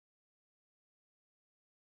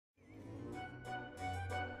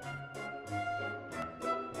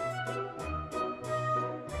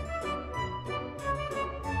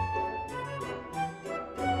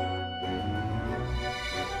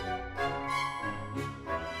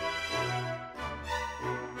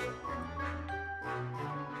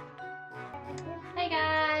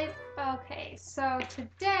So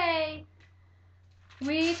today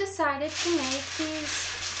we decided to make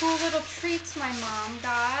these cool little treats my mom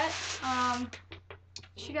got.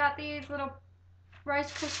 She got these little Rice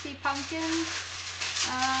Krispie pumpkins.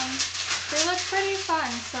 They look pretty fun,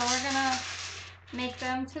 so we're gonna make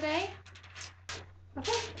them today.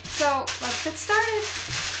 Okay, so let's get started.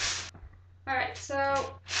 Alright, so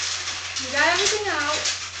we got everything out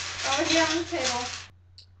over here on the table.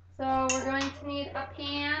 So we're going to need a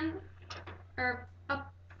pan,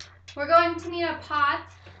 we're going to need a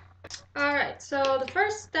pot. Alright, so the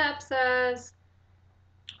first step says,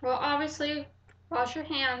 well, obviously wash your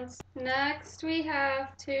hands. Next we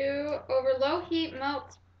have to, over low heat,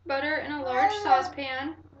 melt butter in a large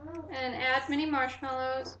saucepan and add mini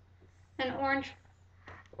marshmallows and orange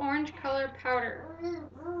color powder.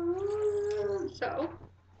 So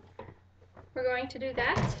we're going to do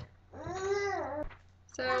that.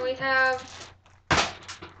 So we have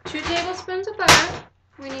 2 tablespoons of butter.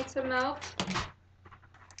 We need to melt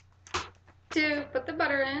to put the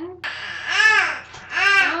butter in.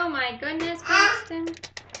 Oh my goodness, Paxton.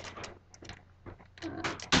 Put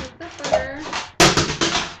the butter.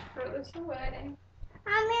 Throw this away. I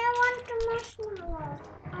want the marshmallows.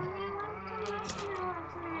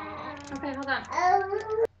 Okay, hold on.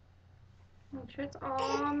 Make sure it's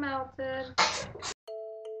all melted.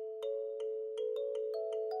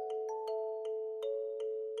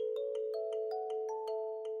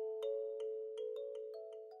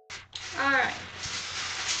 Alright.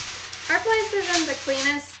 Our place isn't the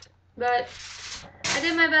cleanest, but I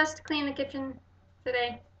did my best to clean the kitchen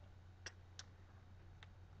today.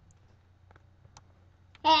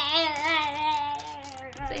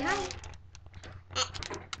 Say hi.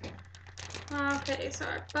 Okay, so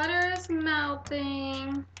our butter is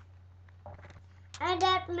melting. And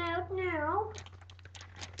that melt now.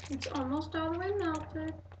 It's almost all the way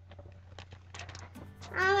melted.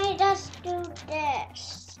 Let me just do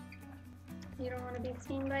this. You don't want to be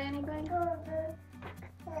seen by anybody?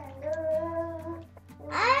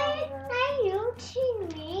 You see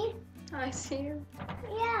me? I see you.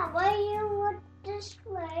 Yeah, but you would this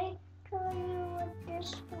way, so you would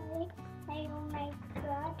this way, and you make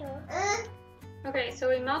butter. Okay, so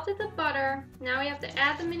we melted the butter. Now we have to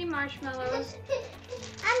add the mini marshmallows.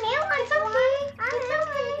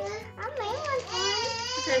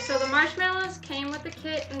 Okay, so the marshmallows came with the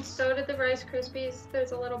kit, and so did the Rice Krispies.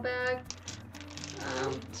 There's a little bag.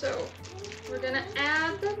 So we're gonna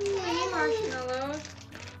add the mini marshmallows.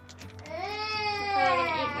 I'm probably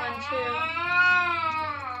gonna eat one too.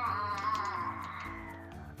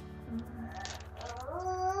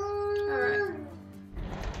 Alright.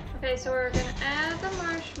 Okay, so we're gonna add the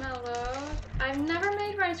marshmallows. I've never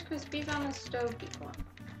made Rice Krispies on the stove before.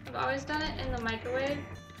 I've always done it in the microwave.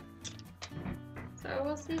 So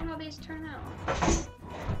we'll see how these turn out.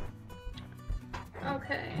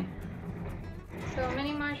 Okay. So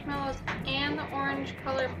mini marshmallows and the orange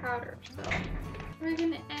color powder. So we're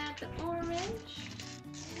gonna add the orange.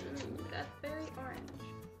 Ooh, that's very orange.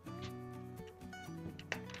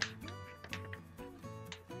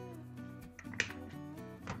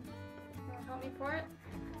 Help me pour it.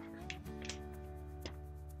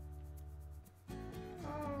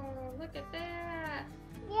 Oh, look at that.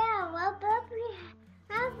 Yeah, well,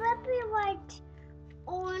 Peppy liked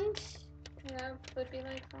orange. Yeah, would be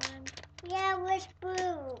like orange. Yeah, with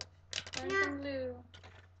blue. Orange and blue.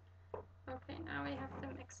 Okay, now we have to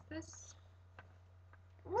mix this.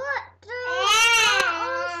 What?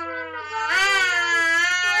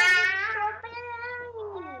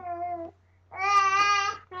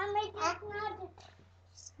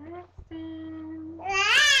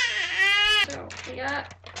 So we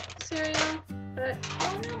got cereal, but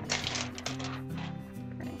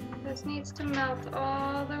okay, this needs to melt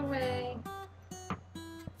all the way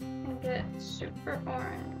and get super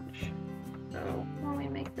orange. So when we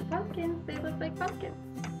make the pumpkins, they look like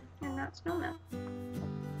pumpkins and not snowmen.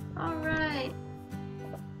 Alright.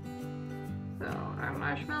 So our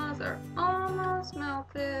marshmallows are almost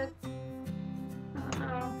melted. Oh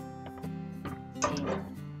no. See?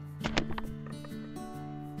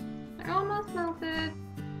 They're almost melted.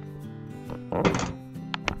 Okay.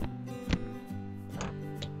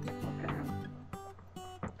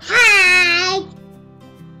 Hi!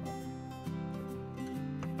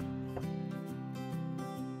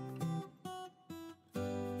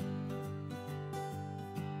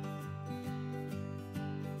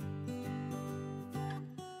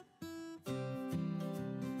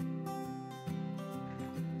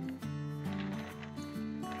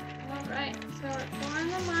 Alright, so we're pouring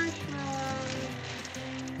the marshmallows.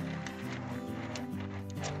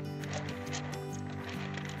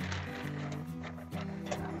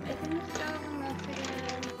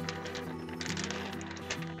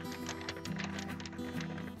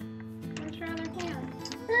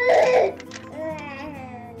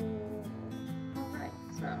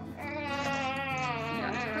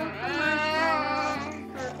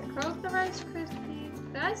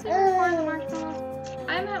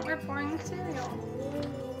 cereal.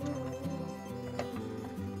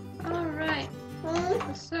 Alright,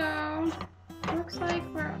 so looks like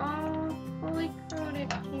we're all fully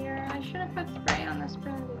coated here. I should have put spray on the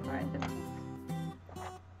spoon before I did this.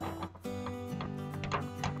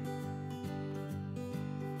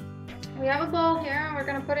 We have a bowl here and we're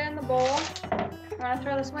gonna put it in the bowl. You wanna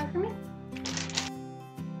throw this away for me?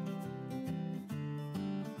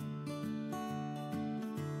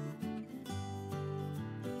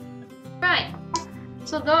 Right,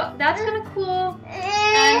 so that's gonna cool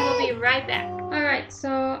and we'll be right back. Alright, so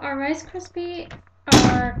our Rice Krispie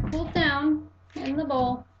are cooled down in the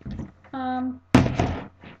bowl.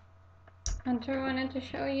 Hunter wanted to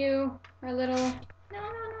show you our little,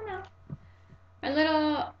 our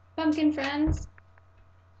little pumpkin friends.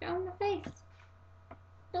 Show them the face.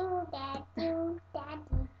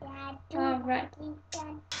 Alright,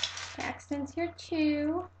 Paxton's here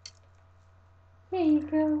too. Here you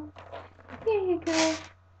go. Here you go.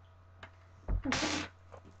 Okay.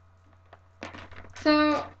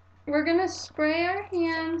 So we're gonna spray our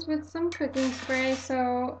hands with some cooking spray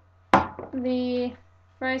so the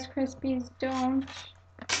Rice Krispies don't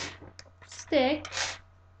stick.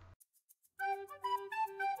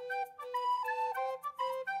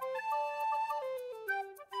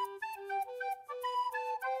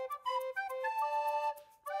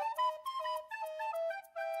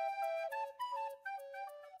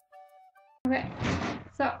 Okay,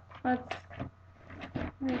 so let's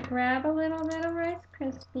grab a little bit of Rice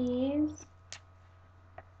Krispies.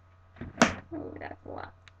 Oh, that's a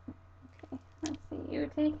lot. Okay, let's see. You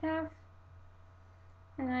take half,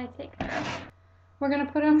 and I take half. We're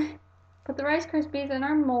gonna put the Rice Krispies in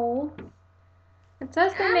our mold. It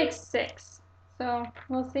says they make 6, so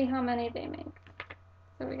we'll see how many they make.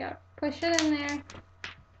 So we gotta push it in there.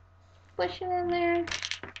 Push it in there.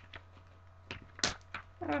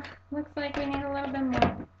 Oh, looks like we need a little bit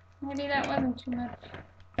more. Maybe that wasn't too much.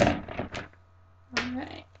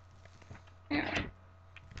 Alright. Here.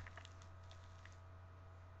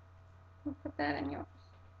 We'll put that in yours.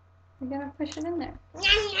 We're gonna push it in there.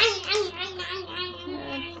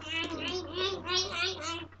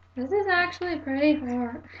 This is actually pretty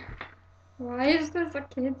hard. Why is this a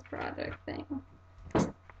kid's project thing?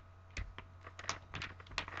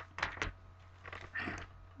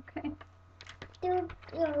 Okay. Do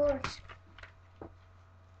yours.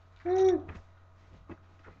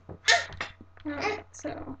 Alright,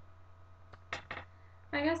 so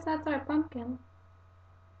I guess that's our pumpkin.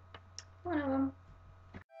 One of them.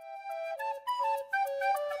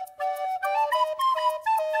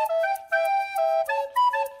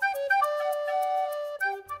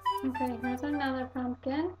 Okay, here's another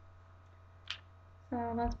pumpkin.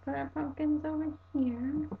 So let's put our pumpkins over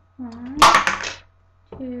here. 1,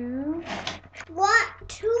 2. What?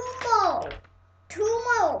 2 more. 2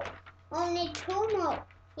 more. Only 2 more.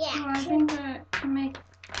 Yeah. Oh, I think that can make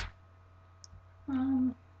 4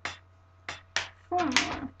 more.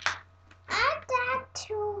 I got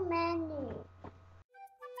too many.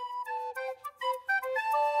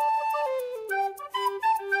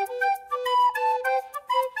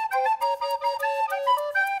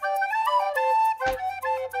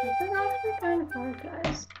 This is actually kind of hard,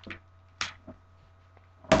 guys.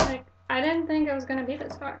 Like, I didn't think it was gonna be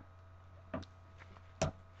this hard.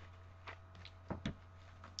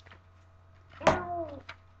 No.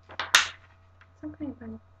 It's okay,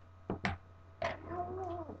 buddy.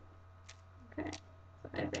 No. Okay, so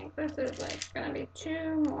I think this is like gonna be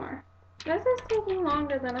 2 more. This is taking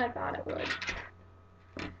longer than I thought it would.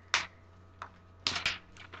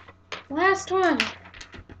 Last one.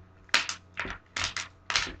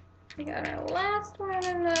 We got our last one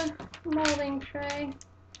in the molding tray.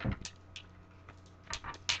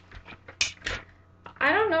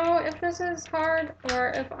 I don't know if this is hard or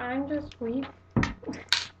if I'm just weak.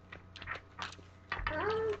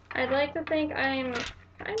 I'd like to think I'm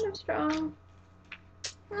kind of strong,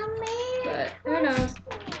 Mommy. but who knows.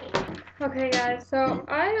 Okay guys, so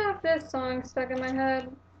I have this song stuck in my head.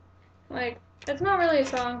 Like, it's not really a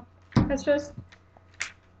song. It's just,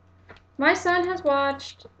 my son has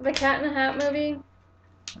watched the Cat in the Hat movie,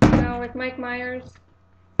 you know, with Mike Myers,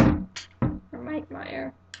 or Mike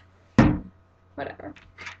Meyer, whatever.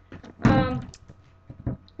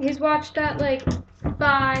 He's watched that like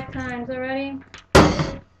 5 times already,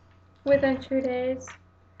 within 2 days.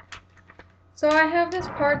 So I have this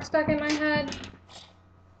part stuck in my head.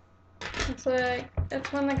 It's like,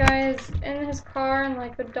 it's when the guy is in his car and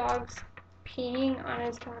like the dog's peeing on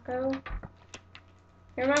his taco.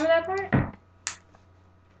 You remember that part?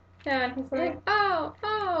 Yeah, and he's like, oh,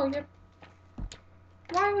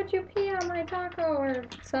 why would you pee on my taco, or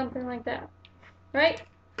something like that. right?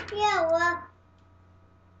 Yeah, well.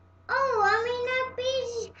 Oh, I mean that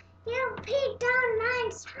bees. You picked out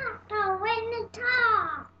nice hot dog in the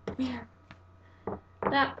top. Yeah.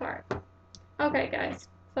 That part. Okay, guys.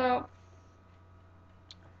 So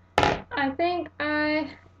I think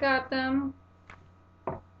I got them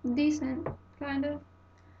decent, kind of.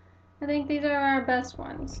 I think these are our best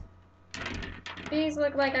ones. These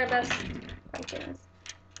look like our best pumpkins.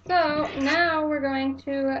 So now we're going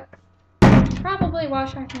to probably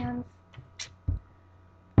wash our hands.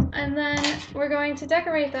 And then we're going to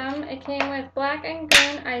decorate them. It came with black and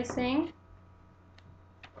green icing.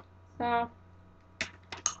 So,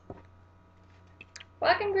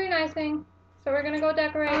 black and green icing. So we're going to go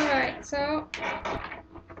decorate. Alright, so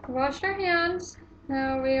washed our hands.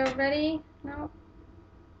 Now we are ready. No.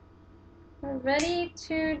 We're ready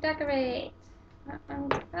to decorate. That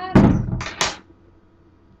one's cut.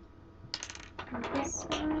 And this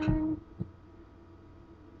one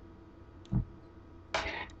is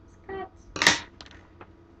cut.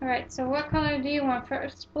 Alright, so what color do you want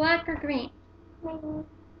first? Black or green?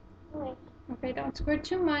 Wait. Okay, don't squirt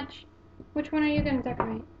too much. Which one are you going to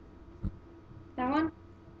decorate? That one?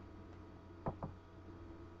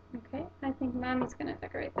 Okay, I think Mommy's going to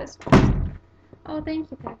decorate this one. Oh, thank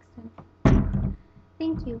you, Paxton.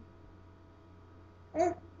 Thank you.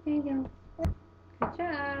 There you go. Good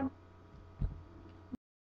job.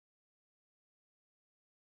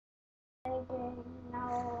 I didn't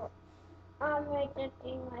know. I'm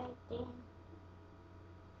editing my thing.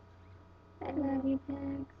 I love you,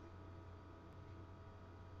 Pax.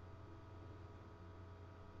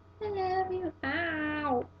 I love you.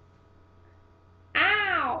 Ow.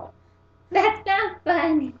 Ow. That's not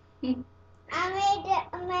funny. Maybe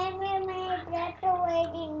made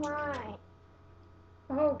decorating mine.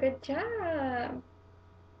 Oh, good job.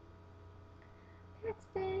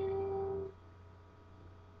 Paxton.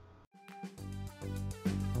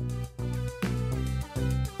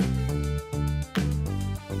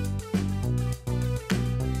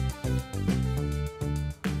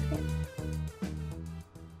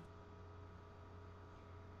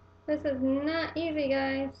 This is not easy,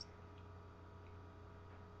 guys.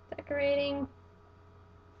 Decorating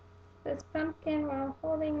this pumpkin while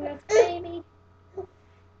holding this baby.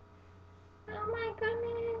 Oh my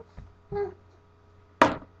goodness.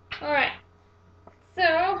 Alright.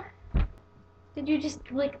 So, did you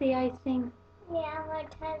just lick the icing? Yeah,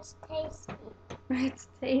 but it's tasty. It's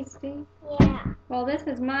tasty. Yeah. Well, this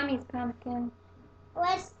is Mommy's pumpkin.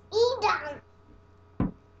 Let's eat them.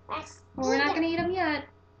 Well, we're not going to eat them yet.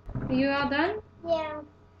 Are you all done? Yeah.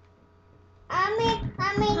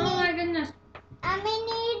 Oh my goodness.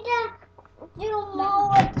 Need to do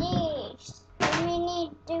more of these. Need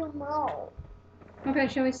to do more. Okay,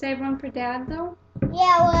 shall we save one for Dad, though?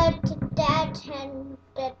 Yeah, well, Dad can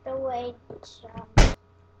decorate some.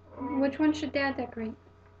 Which one should Dad decorate?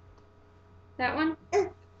 That one?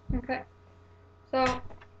 Okay. So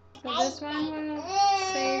this one will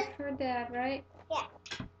save for Dad, right? Yeah.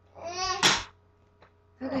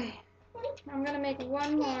 Okay. I'm going to make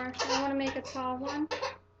one more. I want to make a tall one.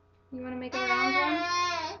 You want to make a round one?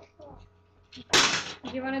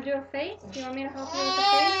 Do you want to do a face? Do you want me to help you with the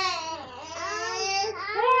face?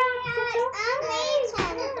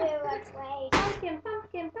 Pumpkin,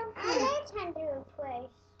 pumpkin, pumpkin. Can do a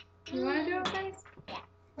face. You want to do a face? Yeah.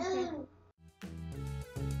 Okay.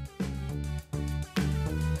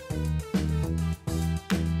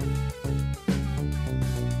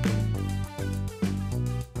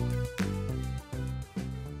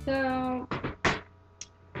 So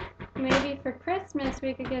maybe for Christmas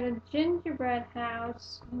we could get a gingerbread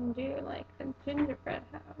house and do like a gingerbread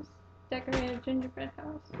house. Decorate a gingerbread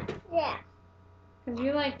house. Yeah. Because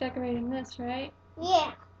you like decorating this, right?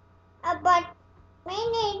 Yeah. But we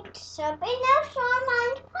need something else on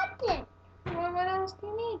my button. Well, what else do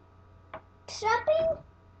you need? Something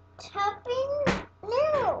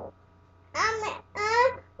new.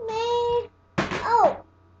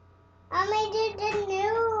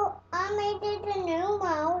 I made the new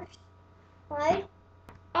mouse, right?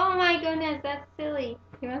 Oh my goodness, that's silly.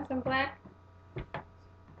 You want some black?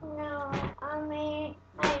 No, I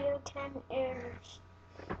do 10 ears.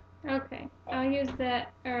 Okay, I'll use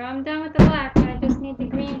that. Or I'm done with the black. I just need the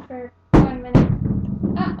green for 1 minute.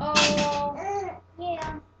 Uh-oh.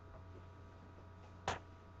 Yeah.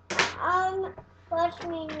 What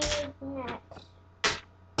we need next?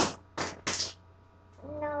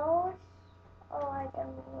 Nose. Oh, I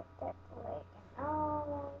don't need that way.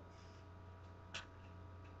 Nose.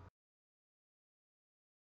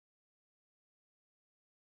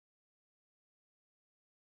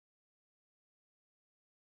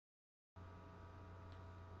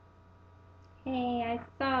 Hey, I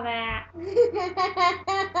saw that.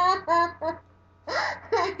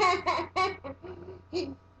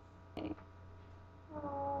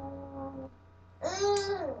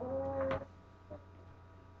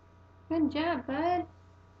 Good job, bud.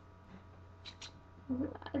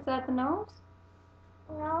 Is that the nose?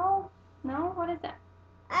 No. No? What is that?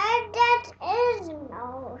 That is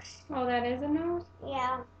nose. Oh, that is a nose?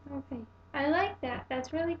 Yeah. Okay. I like that.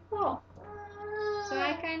 That's really cool. So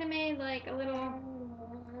I kind of made like a little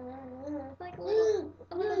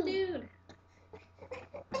dude.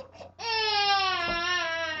 You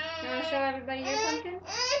want to show everybody your pumpkin?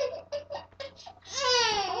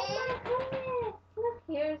 Oh my goodness. Look,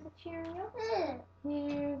 here's a Cheerio.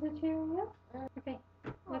 Here's a Cheerio. Okay,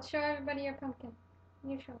 let's show everybody your pumpkin.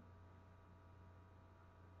 You show.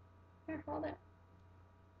 Here, hold it.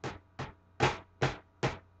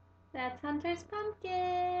 That's Hunter's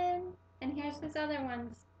pumpkin. And here's his other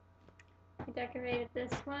ones. He decorated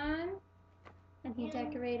this one. And he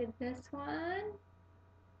decorated this one.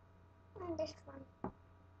 And this one.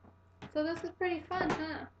 So this is pretty fun,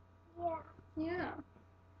 huh? Yeah.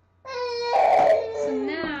 Yeah. So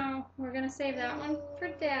now we're going to save that one for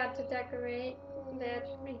Dad to decorate. Dad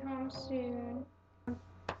should be home soon.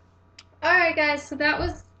 Alright guys, so that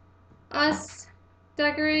was us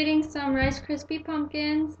decorating some Rice Krispie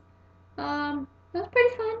pumpkins. It was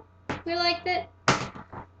pretty fun. We liked it.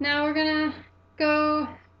 Now we're gonna go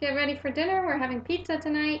get ready for dinner. We're having pizza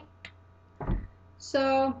tonight.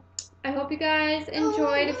 So I hope you guys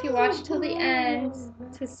enjoyed if you watched till the end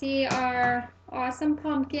to see our awesome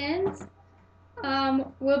pumpkins.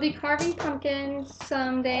 We'll be carving pumpkins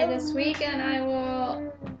someday this week, and I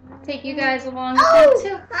will take you guys along with me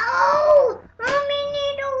too. Oh! Mommy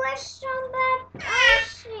need to wash some bad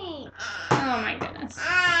icing. Oh my goodness.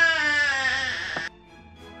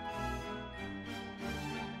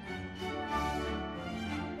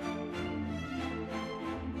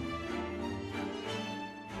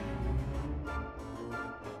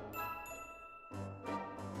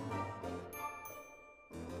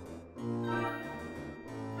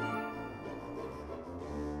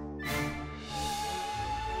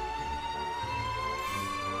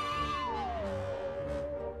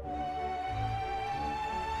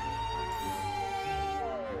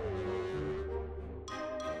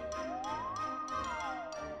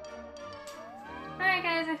 Alright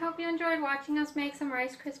guys, I hope you enjoyed watching us make some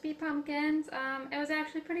Rice Krispie pumpkins. It was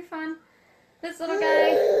actually pretty fun. This little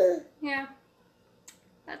guy, yeah,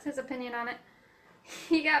 that's his opinion on it.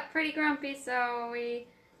 He got pretty grumpy, so we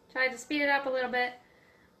tried to speed it up a little bit.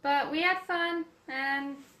 But we had fun,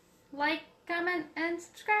 and like, comment, and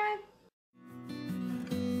subscribe.